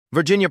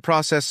Virginia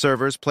process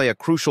servers play a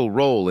crucial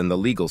role in the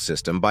legal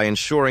system by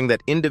ensuring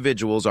that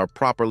individuals are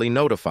properly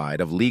notified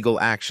of legal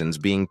actions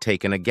being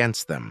taken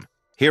against them.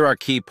 Here are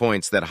key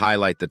points that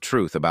highlight the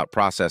truth about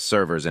process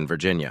servers in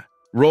Virginia.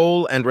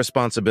 Role and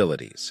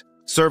responsibilities.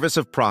 Service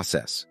of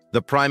process.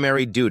 The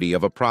primary duty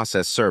of a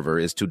process server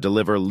is to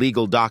deliver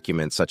legal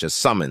documents such as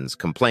summons,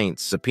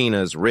 complaints,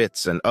 subpoenas,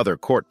 writs, and other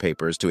court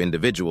papers to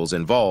individuals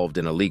involved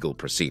in a legal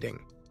proceeding.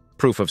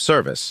 Proof of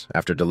service.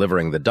 After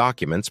delivering the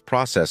documents,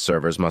 process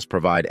servers must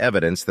provide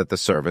evidence that the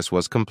service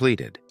was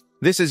completed.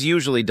 This is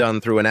usually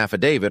done through an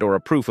affidavit or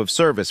a proof of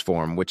service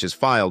form which is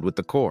filed with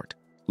the court.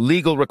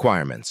 Legal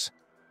requirements.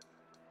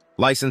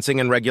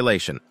 Licensing and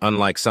regulation.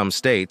 Unlike some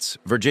states,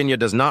 Virginia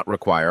does not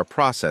require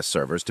process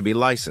servers to be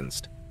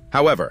licensed.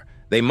 However,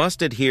 they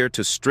must adhere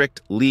to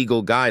strict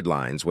legal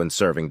guidelines when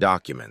serving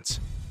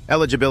documents.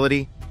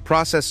 Eligibility.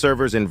 Process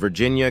servers in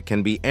Virginia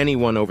can be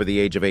anyone over the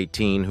age of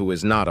 18 who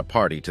is not a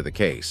party to the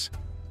case.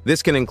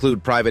 This can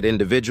include private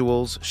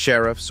individuals,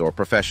 sheriffs, or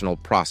professional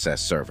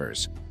process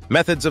servers.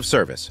 Methods of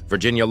service.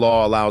 Virginia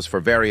law allows for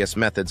various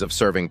methods of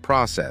serving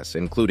process,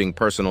 including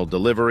personal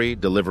delivery,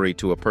 delivery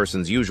to a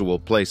person's usual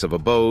place of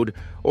abode,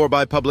 or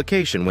by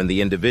publication when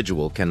the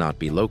individual cannot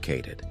be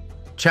located.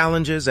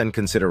 Challenges and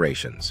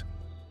considerations.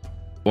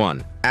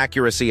 1.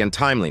 Accuracy and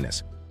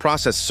timeliness.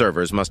 Process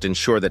servers must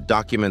ensure that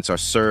documents are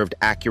served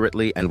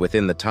accurately and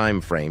within the time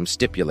frame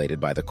stipulated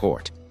by the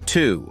court.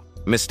 2.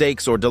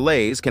 Mistakes or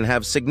delays can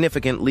have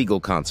significant legal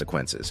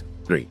consequences.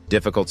 3.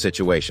 Difficult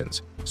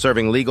situations.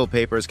 Serving legal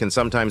papers can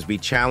sometimes be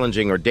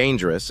challenging or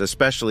dangerous,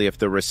 especially if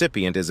the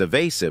recipient is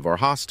evasive or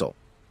hostile.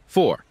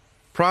 4.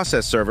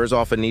 Process servers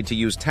often need to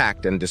use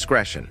tact and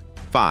discretion.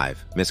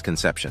 5.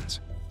 Misconceptions.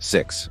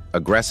 6.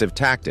 Aggressive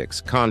tactics.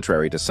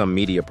 Contrary to some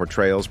media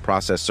portrayals,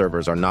 process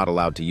servers are not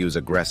allowed to use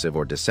aggressive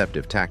or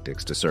deceptive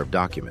tactics to serve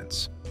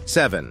documents.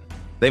 7.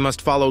 They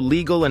must follow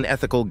legal and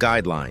ethical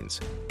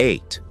guidelines.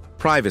 8.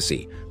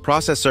 Privacy.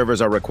 Process servers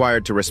are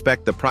required to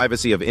respect the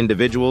privacy of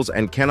individuals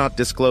and cannot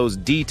disclose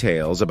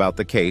details about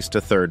the case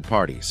to third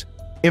parties.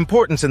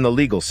 Importance in the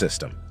legal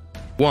system.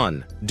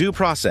 1. Due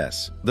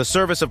process. The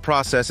service of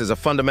process is a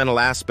fundamental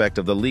aspect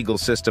of the legal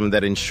system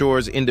that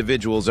ensures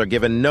individuals are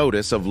given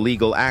notice of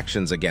legal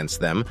actions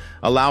against them,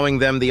 allowing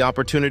them the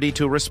opportunity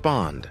to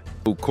respond.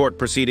 Court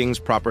proceedings.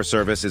 Proper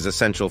service is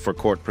essential for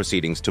court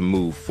proceedings to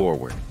move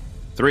forward.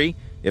 3.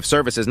 If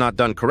service is not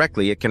done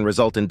correctly, it can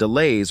result in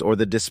delays or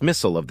the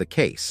dismissal of the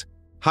case.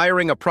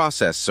 Hiring a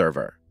process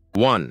server.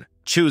 1.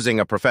 Choosing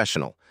a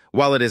professional.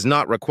 While it is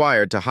not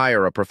required to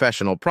hire a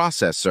professional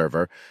process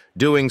server,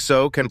 doing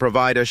so can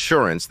provide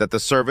assurance that the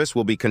service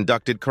will be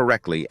conducted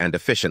correctly and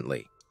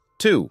efficiently.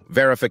 2.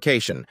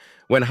 Verification.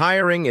 When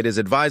hiring, it is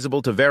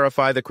advisable to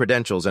verify the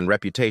credentials and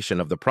reputation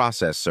of the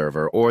process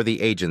server or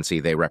the agency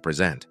they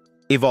represent.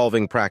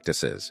 Evolving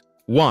practices.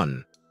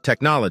 1.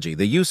 Technology.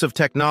 The use of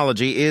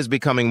technology is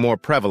becoming more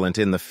prevalent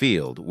in the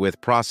field,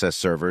 with process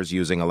servers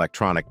using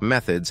electronic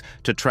methods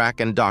to track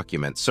and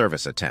document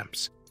service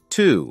attempts.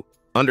 2.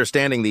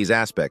 Understanding these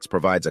aspects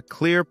provides a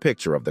clear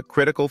picture of the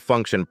critical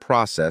function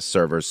process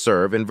servers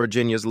serve in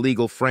Virginia's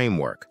legal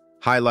framework,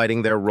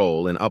 highlighting their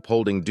role in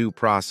upholding due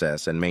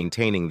process and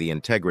maintaining the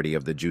integrity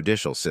of the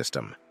judicial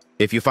system.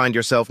 If you find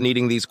yourself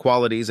needing these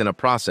qualities in a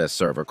process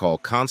server, call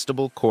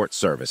Constable Court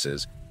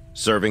Services,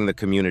 serving the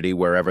community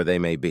wherever they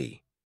may be.